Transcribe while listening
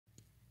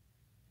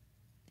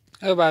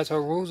Everybody, so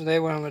rules today,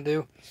 what I'm going to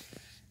do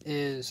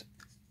is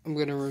I'm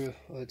going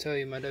to tell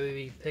you my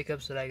WWE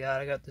pickups that I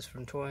got. I got this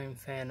from Toy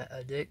Fan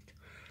Addict,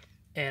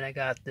 and I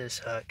got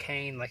this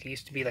cane, like it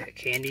used to be like a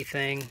candy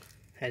thing,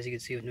 as you can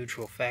see with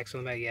neutral effects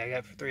on the back. Yeah, I got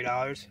it for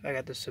 $3. I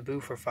got this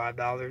Sabu for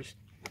 $5.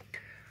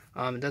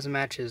 It doesn't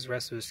match his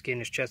rest of his skin.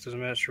 His chest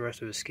doesn't match the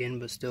rest of his skin,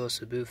 but still a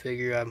Sabu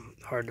figure. I'm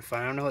hard to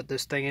find. I don't know what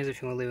this thing is.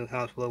 If you want to leave in the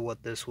comments below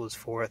what this was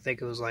for. I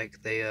think it was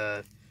like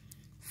they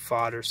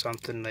fought or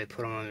something. They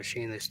put them on a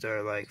machine. They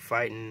started like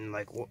fighting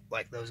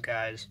like those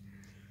guys.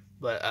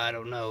 But I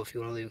don't know. If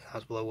you want to leave in the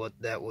comments below what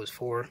that was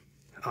for.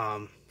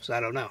 So I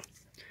don't know.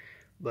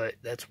 But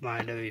that's my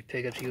WWE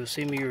pickups. You'll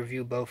see me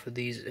review both of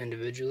these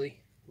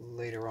individually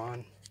later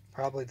on.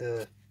 Probably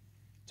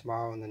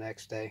tomorrow and the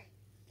next day.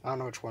 I don't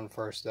know which one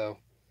first though.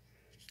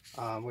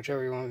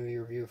 Whichever you want me to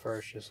review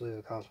first, just leave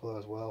a comment below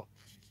as well.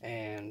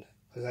 And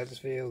if you like this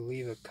video,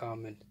 leave a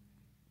comment,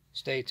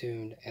 stay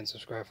tuned, and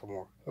subscribe for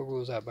more. Hope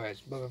rules out,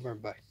 guys. Bye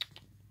bye.